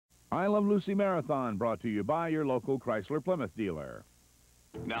I Love Lucy Marathon, brought to you by your local Chrysler Plymouth dealer.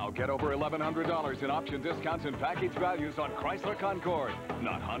 Now get over $1,100 in option discounts and package values on Chrysler Concord.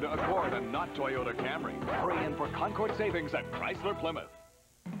 Not Honda Accord and not Toyota Camry. Hurry in for Concord savings at Chrysler Plymouth.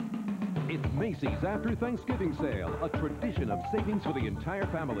 It's Macy's After Thanksgiving Sale, a tradition of savings for the entire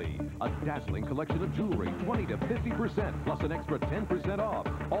family. A dazzling collection of jewelry, 20 to 50%, plus an extra 10% off.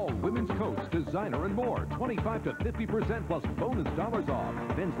 All women's coats, designer, and more, 25 to 50% plus bonus dollars off.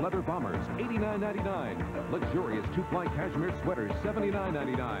 Men's leather bombers, $89.99. Luxurious two-ply cashmere sweaters,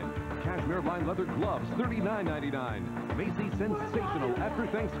 $79.99. Cashmere lined leather gloves, $39.99. Macy's sensational After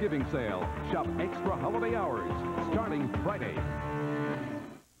Thanksgiving Sale. Shop extra holiday hours, starting Friday.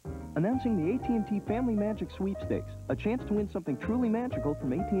 Announcing the AT&T Family Magic Sweepstakes, a chance to win something truly magical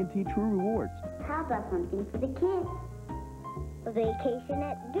from AT&T True Rewards. How about something for the kids? A vacation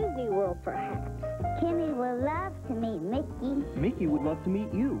at Disney World, perhaps. Kimmy would love to meet Mickey. Mickey would love to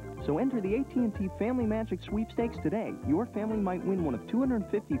meet you. So enter the AT&T Family Magic Sweepstakes today. Your family might win one of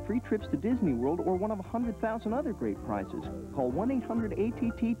 250 free trips to Disney World or one of 100,000 other great prizes. Call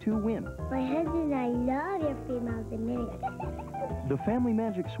 1-800-ATT-2-WIN. My husband and I love your females and minutes. The Family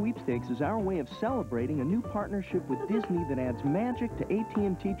Magic Sweepstakes is our way of celebrating a new partnership with Disney that adds magic to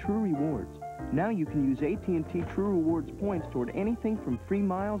AT&T True Rewards. Now you can use AT&T True Rewards points toward anything from free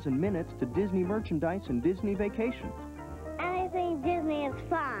miles and minutes to Disney merchandise and Disney vacations. Anything Disney is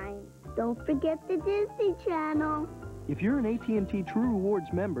fine. Don't forget the Disney Channel. If you're an AT&T True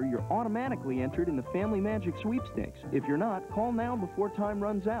Rewards member, you're automatically entered in the Family Magic Sweepstakes. If you're not, call now before time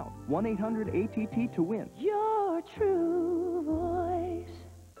runs out. 1-800-ATT-2-WIN. Your true voice.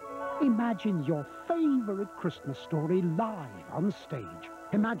 Imagine your favorite Christmas story live on stage.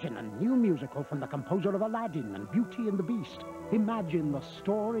 Imagine a new musical from the composer of Aladdin and Beauty and the Beast. Imagine the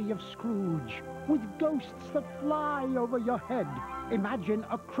story of Scrooge with ghosts that fly over your head. Imagine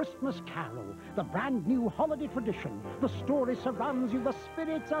A Christmas Carol, the brand new holiday tradition. The story surrounds you, the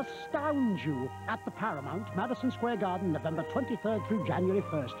spirits astound you. At the Paramount, Madison Square Garden, November 23rd through January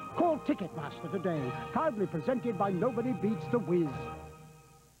 1st. Call Ticketmaster today. Proudly presented by Nobody Beats the Wiz.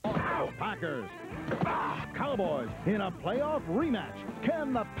 Packers. Cowboys in a playoff rematch.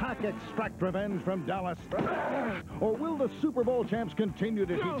 Can the Pack extract revenge from Dallas? Or will the Super Bowl champs continue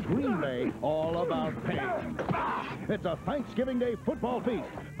to teach Green Bay all about pain? It's a Thanksgiving Day football feast.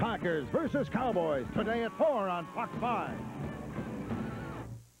 Packers versus Cowboys today at 4 on Fox 5.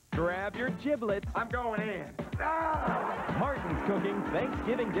 Grab your giblets. I'm going in. Martin's cooking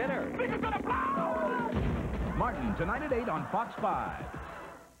Thanksgiving dinner. Martin, tonight at 8 on Fox 5.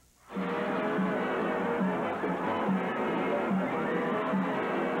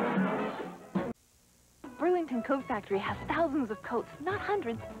 Burlington Coat Factory has thousands of coats, not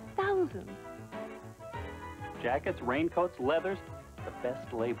hundreds, thousands. Jackets, raincoats, leathers, the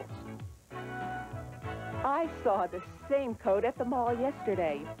best labels. I saw the same coat at the mall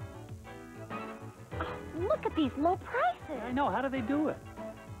yesterday. Oh, look at these low prices. I know, how do they do it?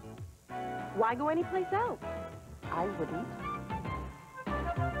 Why go anyplace else? I wouldn't.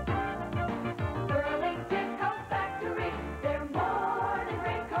 Burlington Coat Factory, they're more than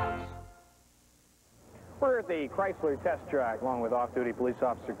raincoats. We're at the Chrysler test track, along with off-duty police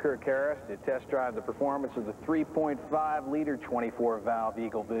officer Kirk Harris, to test drive the performance of the 3.5-liter 24-valve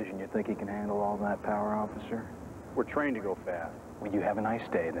Eagle Vision. You think he can handle all that power, officer? We're trained to go fast. Well, you have a nice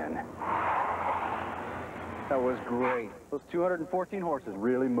day, then. That was great. Those 214 horses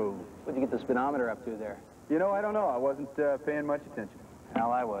really moved. What'd you get the speedometer up to there? You know, I don't know. I wasn't paying much attention.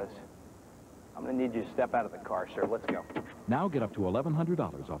 Well, I was. I'm going to need you to step out of the car, sir. Let's go. Now get up to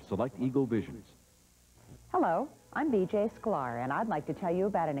 $1,100 off select Eagle Visions. Hello, I'm BJ Sklar, and I'd like to tell you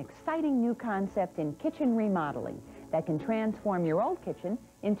about an exciting new concept in kitchen remodeling that can transform your old kitchen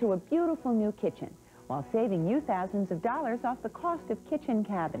into a beautiful new kitchen while saving you thousands of dollars off the cost of kitchen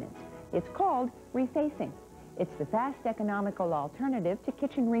cabinets. It's called Refacing. It's the fast, economical alternative to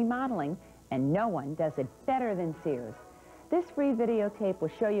kitchen remodeling, and no one does it better than Sears. This free videotape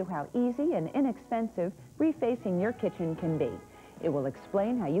will show you how easy and inexpensive refacing your kitchen can be. It will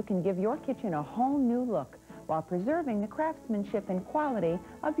explain how you can give your kitchen a whole new look while preserving the craftsmanship and quality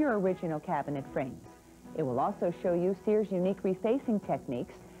of your original cabinet frames. It will also show you Sears' unique refacing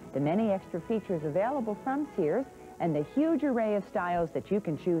techniques, the many extra features available from Sears, and the huge array of styles that you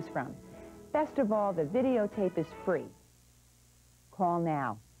can choose from. Best of all, the videotape is free. Call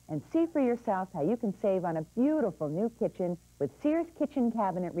now and see for yourself how you can save on a beautiful new kitchen with Sears Kitchen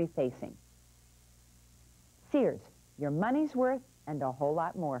Cabinet Refacing. Sears, your money's worth and a whole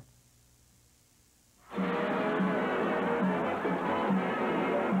lot more.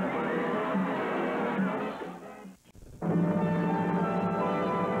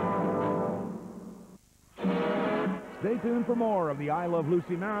 Stay tuned for more of the I Love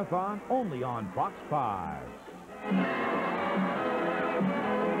Lucy Marathon, only on Fox 5.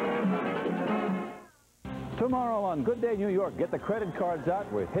 Tomorrow on Good Day New York, get the credit cards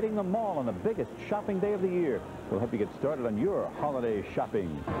out. We're hitting the mall on the biggest shopping day of the year. We'll help you get started on your holiday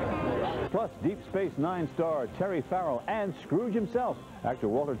shopping. Plus, Deep Space Nine star Terry Farrell and Scrooge himself, actor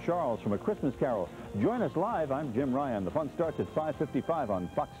Walter Charles from A Christmas Carol. Join us live. I'm Jim Ryan. The fun starts at 5:55 on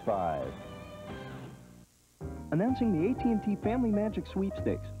Fox 5. Announcing the AT&T Family Magic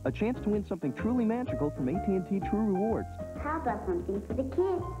Sweepstakes, a chance to win something truly magical from AT&T True Rewards. How about something for the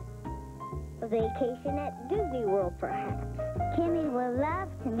kids? A vacation at Disney World, perhaps. Kimmy would love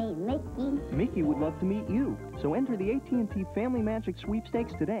to meet Mickey. Mickey would love to meet you. So enter the AT&T Family Magic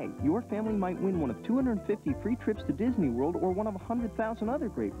Sweepstakes today. Your family might win one of 250 free trips to Disney World or one of 100,000 other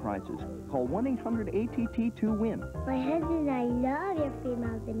great prizes. Call 1-800-ATT-2-WIN. My husband and I love your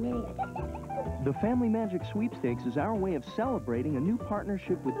females and minutes. The Family Magic Sweepstakes is our way of celebrating a new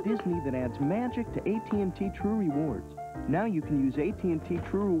partnership with Disney that adds magic to AT&T True Rewards. Now you can use AT&T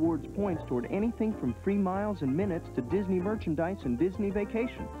True Rewards points toward anything from free miles and minutes to Disney merchandise and Disney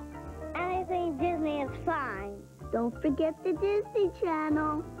vacations. Anything Disney is fine. Don't forget the Disney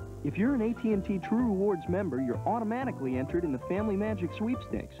Channel. If you're an AT&T True Rewards member, you're automatically entered in the Family Magic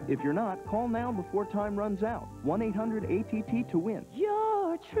Sweepstakes. If you're not, call now before time runs out. 1-800-ATT-2-WIN.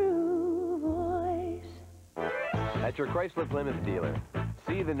 Your true voice. At your Chrysler Plymouth dealer,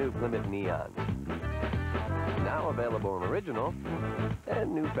 see the new Plymouth Neon. Now available in original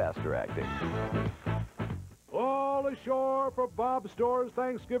and new faster acting. All ashore for Bob's Store's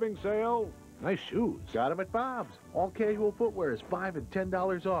Thanksgiving sale. Nice shoes. Got them at Bob's. All casual footwear is $5 and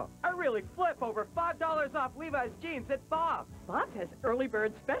 $10 off. I really flip over $5 off Levi's jeans at Bob's. Bob's has early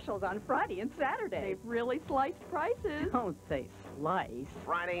bird specials on Friday and Saturday. They've really sliced prices. Don't say slice.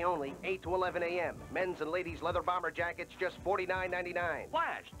 Friday only, 8 to 11 a.m. Men's and ladies' leather bomber jackets, just $49.99.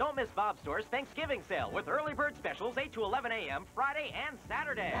 Flash! Don't miss Bob Store's Thanksgiving sale with early bird specials 8 to 11 a.m. Friday and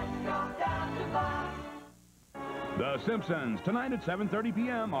Saturday. Let's go down to Bob's. The Simpsons, tonight at 7:30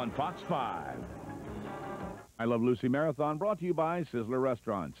 p.m. on Fox 5. I Love Lucy Marathon brought to you by Sizzler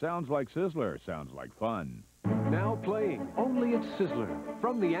Restaurant. Sounds like Sizzler, sounds like fun. Now playing only at Sizzler.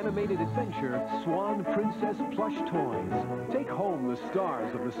 From the animated adventure, Swan Princess plush toys. Take home the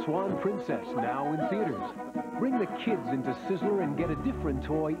stars of the Swan Princess, now in theaters. Bring the kids into Sizzler and get a different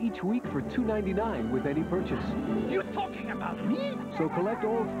toy each week for $2.99 with any purchase. You talking about me? So collect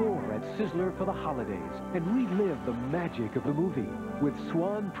all 4 at Sizzler for the holidays and relive the magic of the movie with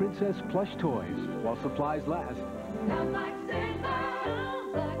Swan Princess plush toys while supplies last. Sounds like Sizzler,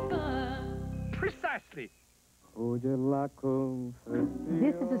 sounds like fun. Precisely. This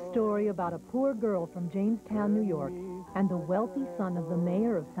is a story about a poor girl from Jamestown, New York, and the wealthy son of the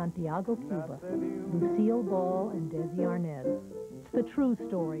mayor of Santiago, Cuba, Lucille Ball and Desi Arnaz. It's the true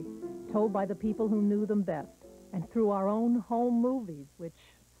story, told by the people who knew them best, and through our own home movies, which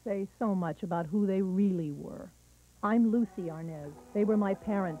say so much about who they really were. I'm Lucy Arnaz. They were my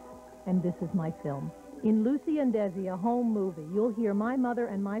parents, and this is my film. In Lucy and Desi, a home movie, you'll hear my mother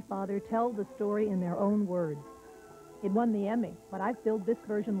and my father tell the story in their own words. It won the Emmy, but I've filled this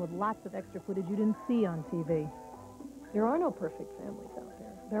version with lots of extra footage you didn't see on TV. There are no perfect families out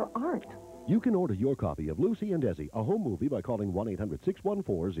there. There aren't. You can order your copy of Lucy and Desi, a home movie, by calling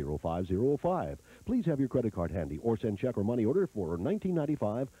 1-800-614-0505. Please have your credit card handy or send check or money order for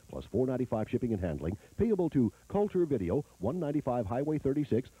 $19.95 plus $4.95 shipping and handling, payable to Culture Video, 195 Highway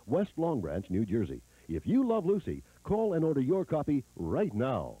 36, West Long Branch, New Jersey. If you love Lucy, call and order your copy right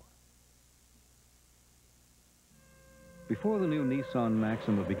now. Before the new Nissan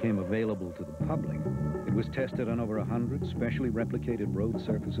Maxima became available to the public, it was tested on over 100 specially replicated road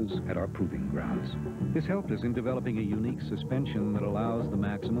surfaces at our proving grounds. This helped us in developing a unique suspension that allows the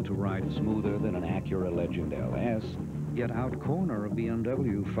Maxima to ride smoother than an Acura Legend LS, yet out-corner a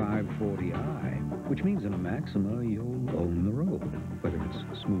BMW 540i, which means in a Maxima you'll own the road, whether it's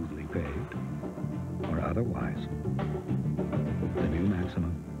smoothly paved or otherwise. The new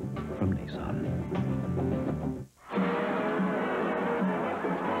Maxima from Nissan.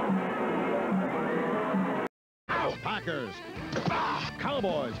 Packers,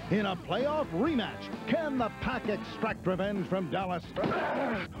 Cowboys in a playoff rematch. Can the Pack extract revenge from Dallas?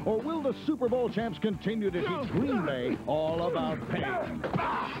 Or will the Super Bowl champs continue to teach Green Bay all about pain?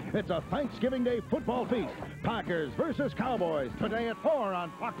 It's a Thanksgiving Day football feast. Packers versus Cowboys, today at 4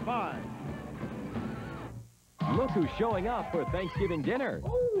 on Fox 5. Look who's showing up for Thanksgiving dinner.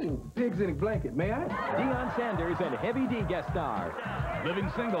 Ooh, pigs in a blanket, may I? Deion Sanders and Heavy D guest star. Living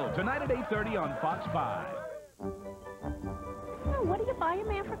Single, tonight at 8:30 on Fox 5. what do you buy a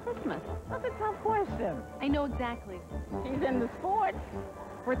man for Christmas? That's a tough question. I know exactly. He's into sports.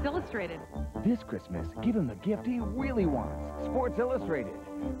 Sports Illustrated. This Christmas, give him the gift he really wants. Sports Illustrated.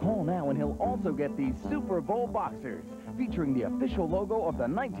 Call now and he'll also get these Super Bowl boxers featuring the official logo of the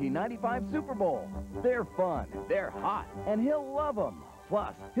 1995 Super Bowl. They're fun, they're hot, and he'll love them.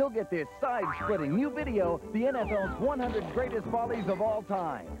 Plus, he'll get this side-splitting new video, the NFL's 100 Greatest Volleys of All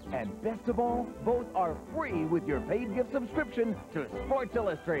Time. And best of all, both are free with your paid gift subscription to Sports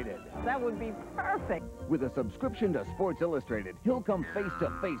Illustrated. That would be perfect. With a subscription to Sports Illustrated, he'll come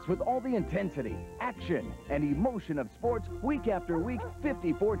face-to-face with all the intensity, action, and emotion of sports week after week,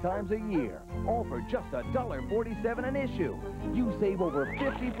 54 times a year. All for just $1.47 an issue. You save over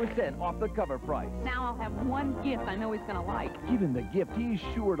 50% off the cover price. Now I'll have one gift I know he's going to like. Give him the gift he's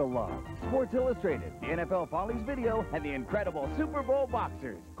sure to love. Sports Illustrated, the NFL Follies video, and the incredible Super Bowl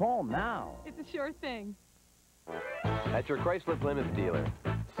boxers. Call now. It's a sure thing. At your Chrysler Plymouth dealer,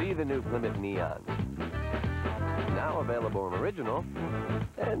 see the new Plymouth Neon. Now available in original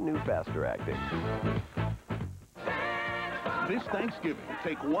and new faster acting. This Thanksgiving,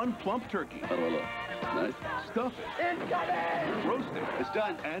 take one plump turkey. Nice. Stuff it. Incoming! Roast it. It's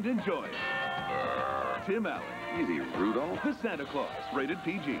done. And enjoy it. Tim Allen. Easy, Rudolph. The Santa Claus, rated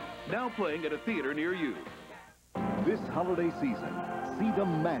PG. Now playing at a theater near you. This holiday season, see the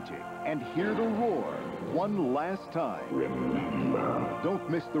magic and hear the roar one last time. Remember. Don't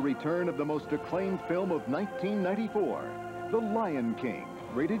miss the return of the most acclaimed film of 1994, The Lion King,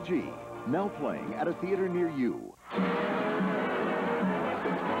 rated G. Now playing at a theater near you.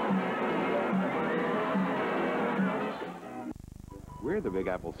 We're the Big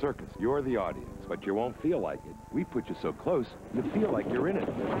Apple Circus. You're the audience, but you won't feel like it. We put you so close, you feel like you're in it.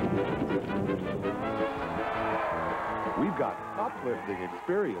 We've got uplifting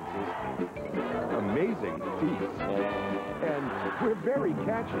experiences, amazing feats, and we're very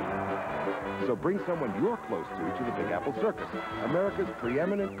catchy. So bring someone you're close to the Big Apple Circus, America's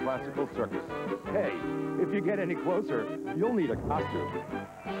preeminent classical circus. Hey, if you get any closer, you'll need a costume.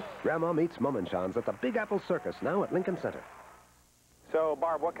 Grandma meets Mum and Sean's at the Big Apple Circus, now at Lincoln Center. So,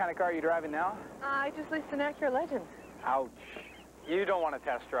 Barb, what kind of car are you driving now? I just leased an Acura Legend. Ouch. You don't want to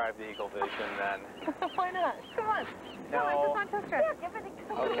test drive the Eagle Vision, then. Why not? Come on. No. Come on, I just want to test drive. Yeah, give it a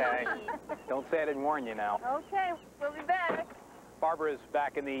go. Okay. Don't say I didn't warn you now. Okay, we'll be back. Barbara's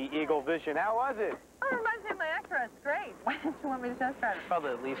back in the Eagle Vision. How was it? Oh, it reminds me of my Acura. It's great. Why don't you want me to test drive it?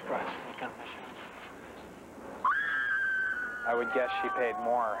 Probably the least price. I would guess she paid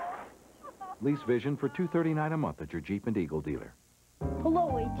more. Lease Vision for $239 a month at your Jeep and Eagle dealer.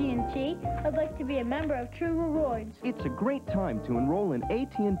 Hello, AT&T. I'd like to be a member of True Rewards. It's a great time to enroll in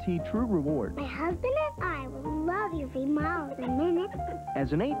AT&T True Rewards. My husband and I will love you 3 miles a minute.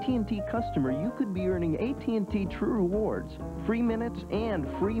 As an AT&T customer, you could be earning AT&T True Rewards, free minutes and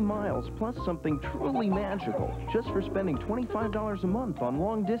free miles, plus something truly magical, just for spending $25 a month on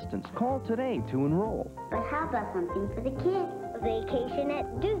long distance. Call today to enroll. But how about something for the kids? A vacation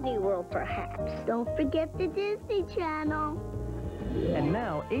at Disney World, perhaps. Don't forget the Disney Channel. And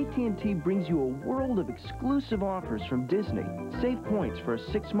now, AT&T brings you a world of exclusive offers from Disney. Save points for a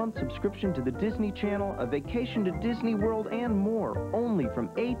 6-month subscription to the Disney Channel, a vacation to Disney World, and more, only from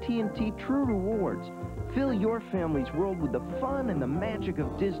AT&T True Rewards. Fill your family's world with the fun and the magic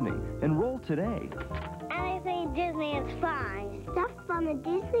of Disney. Enroll today. Anything Disney is fine. Stuff from the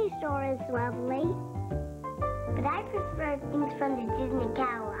Disney store is lovely. But I prefer things from the Disney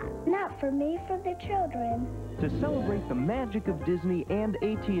catalog. Not for me, for the children. To celebrate the magic of Disney and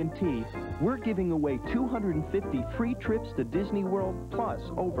AT&T, we're giving away 250 free trips to Disney World, plus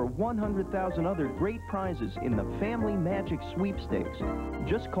over 100,000 other great prizes in the Family Magic Sweepstakes.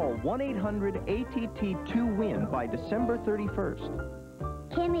 Just call 1-800-ATT-2-WIN by December 31st.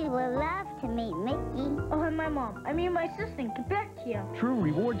 Kimmy would love to meet Mickey. Oh, and my mom. I mean my sister in Quebec here. True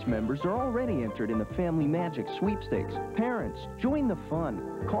Rewards members are already entered in the Family Magic Sweepstakes. Parents, join the fun.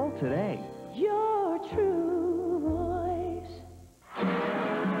 Call today. Your true voice.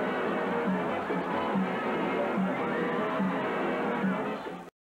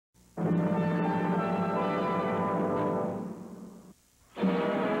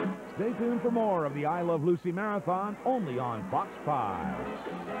 Stay tuned for more of the I Love Lucy Marathon, only on Fox 5.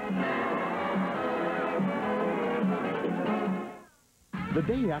 The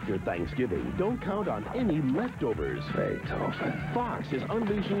day after Thanksgiving, don't count on any leftovers. Beethoven. Fox is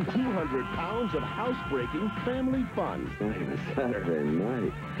unleashing 200 pounds of house-breaking family fun. It's not even Saturday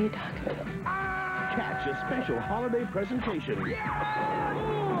night. Hey, Doc. Catch a special holiday presentation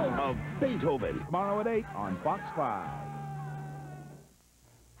of Beethoven. Tomorrow at 8 on Fox 5.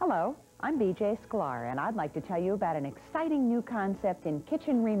 Hello, I'm BJ Sklar, and I'd like to tell you about an exciting new concept in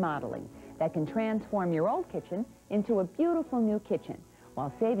kitchen remodeling that can transform your old kitchen into a beautiful new kitchen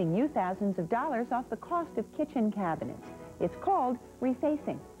while saving you thousands of dollars off the cost of kitchen cabinets. It's called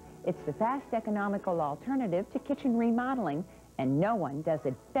Refacing. It's the fast, economical alternative to kitchen remodeling, and no one does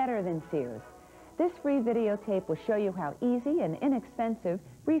it better than Sears. This free videotape will show you how easy and inexpensive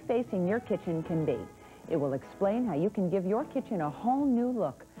refacing your kitchen can be. It will explain how you can give your kitchen a whole new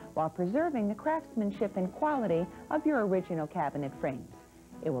look while preserving the craftsmanship and quality of your original cabinet frames.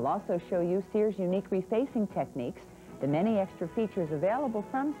 It will also show you Sears' unique refacing techniques, the many extra features available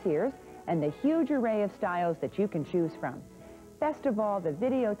from Sears, and the huge array of styles that you can choose from. Best of all, the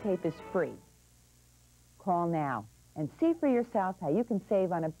videotape is free. Call now and see for yourself how you can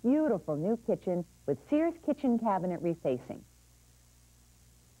save on a beautiful new kitchen with Sears Kitchen Cabinet Refacing.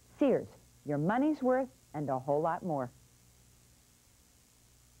 Sears, your money's worth and a whole lot more.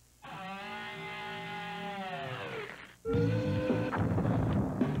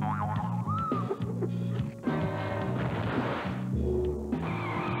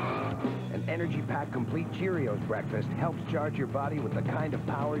 An energy-packed complete Cheerios breakfast helps charge your body with the kind of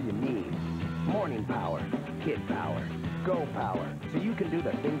power you need. Morning power, kid power, go power, so you can do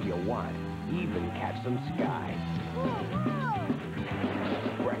the things you want, even catch some sky.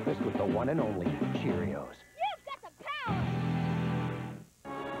 Breakfast with the one and only Cheerios. You've got the power!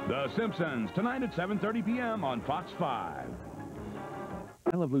 The Simpsons, tonight at 7:30 p.m. on Fox 5.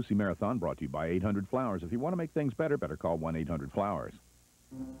 I Love Lucy Marathon brought to you by 800 Flowers. If you want to make things better, better call 1-800-Flowers.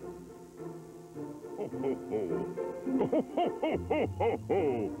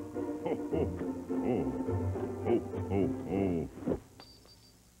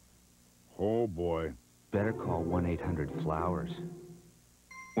 Oh, boy. Better call 1-800-Flowers.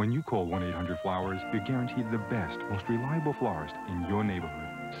 When you call 1-800-Flowers, you're guaranteed the best, most reliable florist in your neighborhood.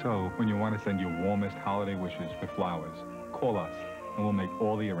 So, when you want to send your warmest holiday wishes with flowers, call us, and we'll make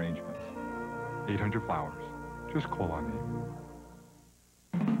all the arrangements. 800-Flowers. Just call our name.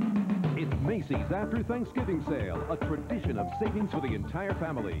 It's Macy's After Thanksgiving Sale, a tradition of savings for the entire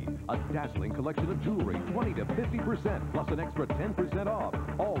family. A dazzling collection of jewelry, 20 to 50%, plus an extra 10% off.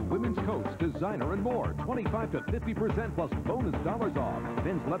 All women's coats, designer, and more, 25 to 50% plus bonus dollars off.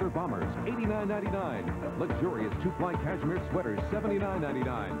 Men's leather bombers, $89.99. Luxurious two-ply cashmere sweaters,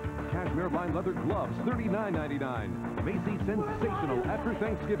 $79.99. Cashmere lined leather gloves, $39.99. Macy's sensational After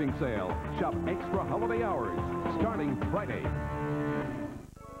Thanksgiving Sale. Shop extra holiday hours, starting Friday.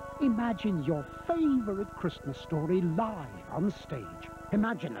 Imagine your favorite Christmas story live on stage.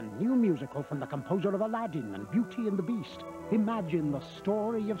 Imagine a new musical from the composer of Aladdin and Beauty and the Beast. Imagine the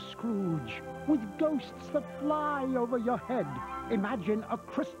story of Scrooge, with ghosts that fly over your head. Imagine A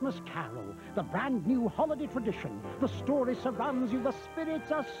Christmas Carol, the brand new holiday tradition. The story surrounds you, the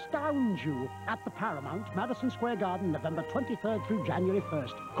spirits astound you. At the Paramount, Madison Square Garden, November 23rd through January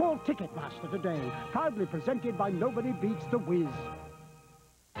 1st. Call Ticketmaster today. Proudly presented by Nobody Beats the Whiz.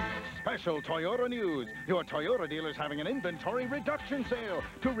 Special Toyota news. Your Toyota dealer's having an inventory reduction sale.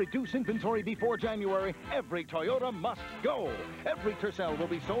 To reduce inventory before January, every Toyota must go. Every Tercel will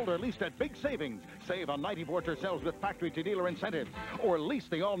be sold or leased at big savings. Save on 94 Tercels with factory-to-dealer incentives. Or lease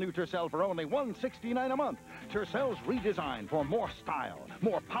the all-new Tercel for only $169 a month. Tercel's redesigned for more style,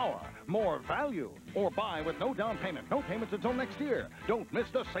 more power, more value. Or buy with no down payment. No payments until next year. Don't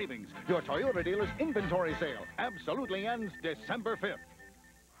miss the savings. Your Toyota dealer's inventory sale absolutely ends December 5th.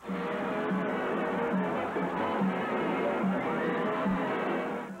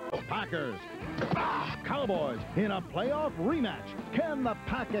 Packers, Cowboys in a playoff rematch. Can the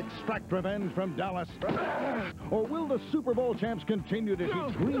Pack extract revenge from Dallas? Or will the Super Bowl champs continue to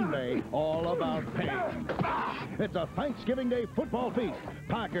teach Green Bay all about pain? It's a Thanksgiving Day football feast.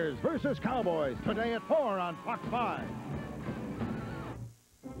 Packers versus Cowboys, today at 4 on Fox 5.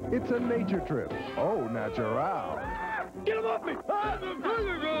 It's a nature trip. Oh, natural. Get him off me!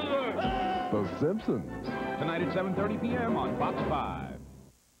 The Simpsons. Tonight at 7:30 p.m. on Fox 5.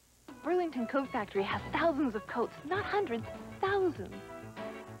 Burlington Coat Factory has thousands of coats, not hundreds, thousands.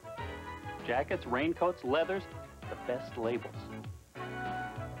 Jackets, raincoats, leathers, the best labels.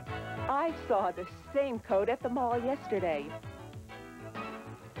 I saw the same coat at the mall yesterday.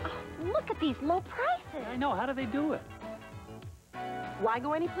 Oh, look at these low prices. I know, how do they do it? Why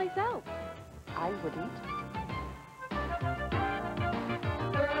go anyplace else? I wouldn't.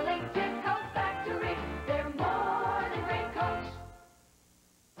 Burlington Coat Factory, they're more than raincoats.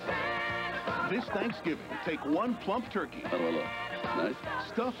 This Thanksgiving, take one plump turkey. Nice.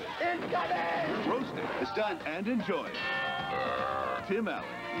 Stuff it. Incoming! Roast it. It's done. And enjoy it. Tim Allen.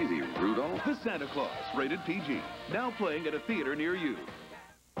 Easy, Rudolph. The Santa Claus. Rated PG. Now playing at a theater near you.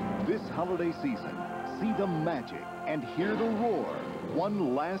 This holiday season, see the magic and hear the roar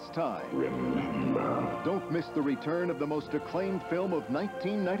one last time. Remember. Don't miss the return of the most acclaimed film of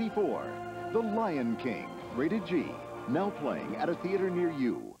 1994, The Lion King, rated G, now playing at a theater near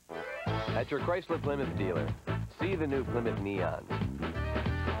you. At your Chrysler Plymouth dealer, see the new Plymouth Neon.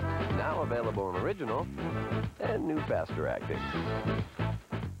 Now available in original and new faster acting.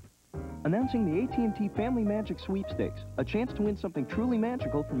 Announcing the AT&T Family Magic Sweepstakes, a chance to win something truly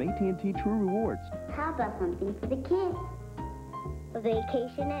magical from AT&T True Rewards. How about something for the kids? A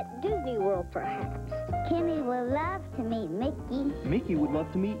vacation at Disney World, perhaps. Kimmy would love to meet Mickey. Mickey would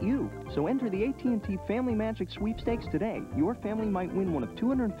love to meet you. So enter the AT&T Family Magic Sweepstakes today. Your family might win one of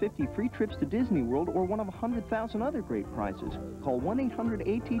 250 free trips to Disney World or one of 100,000 other great prizes. Call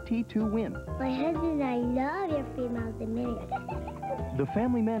 1-800-ATT-2-WIN. My husband and I love your females and minutes. The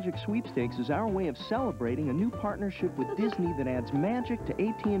Family Magic Sweepstakes is our way of celebrating a new partnership with Disney that adds magic to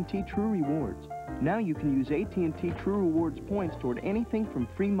AT&T True Rewards. Now you can use AT&T True Rewards points toward anything from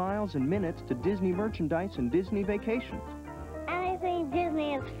free miles and minutes to Disney merchandise and Disney vacations. Anything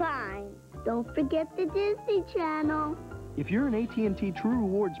Disney is fine. Don't forget the Disney Channel. If you're an AT&T True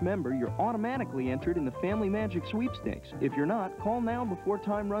Rewards member, you're automatically entered in the Family Magic Sweepstakes. If you're not, call now before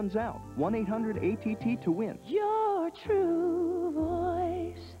time runs out. 1-800-ATT-2-WIN. Your true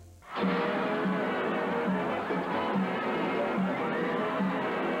voice.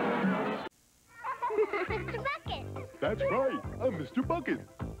 Mr. Bucket. That's right. I'm Mr. Bucket.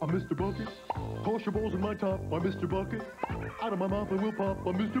 I'm Mr. Bucket. Toss your balls in my top. I'm Mr. Bucket. Out of my mouth I will pop.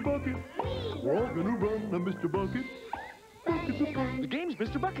 I'm Mr. Bucket. We're all gonna run. I'm Mr. Bucket. The game's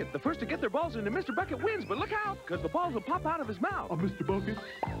Mr. Bucket. The first to get their balls into Mr. Bucket wins, but look out, because the balls will pop out of his mouth. I'm Mr. Bucket.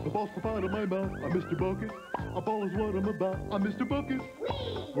 The balls pop out of my mouth. I'm Mr. Bucket. A ball is what I'm about. I'm Mr. Bucket.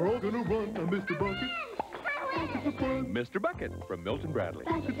 We're all gonna run. I'm Mr. Bucket. Buckets of fun. Mr. Bucket from Milton Bradley.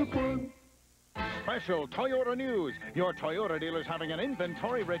 Buckets of fun. Special Toyota news. Your Toyota dealer's having an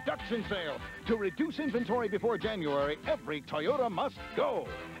inventory reduction sale. To reduce inventory before January, every Toyota must go.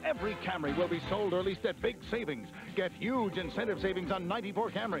 Every Camry will be sold or leased at big savings. Get huge incentive savings on 94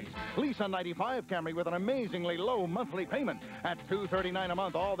 Camrys. Lease a 95 Camry with an amazingly low monthly payment. At $239 a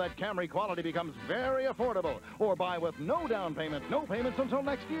month, all that Camry quality becomes very affordable. Or buy with no down payment, no payments until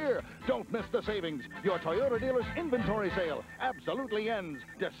next year. Don't miss the savings. Your Toyota dealer's inventory sale absolutely ends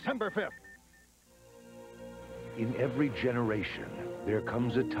December 5th. In every generation, there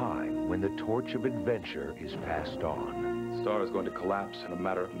comes a time when the torch of adventure is passed on. The star is going to collapse in a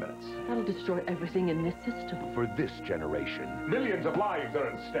matter of minutes. That'll destroy everything in this system. For this generation, Millions of lives are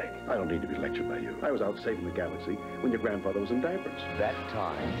at stake. I don't need to be lectured by you. I was out saving the galaxy when your grandfather was in diapers. that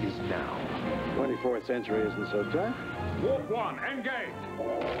time is now. 24th century isn't so tough. Warp 1,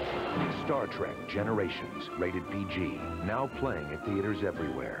 engage! Star Trek Generations, rated PG, now playing at theaters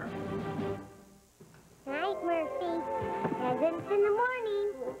everywhere. Night, Murphy. Presents in the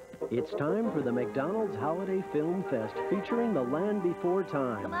morning. It's time for the McDonald's Holiday Film Fest featuring The Land Before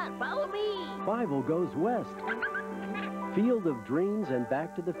Time. Come on, follow me. Fievel Goes West. Field of Dreams and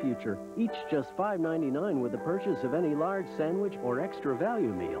Back to the Future, each just $5.99 with the purchase of any large sandwich or extra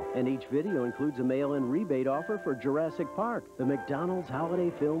value meal. And each video includes a mail-in rebate offer for Jurassic Park. The McDonald's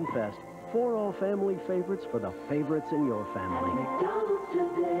Holiday Film Fest. For all family favorites for the favorites in your family. McDonald's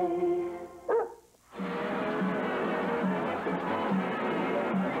today.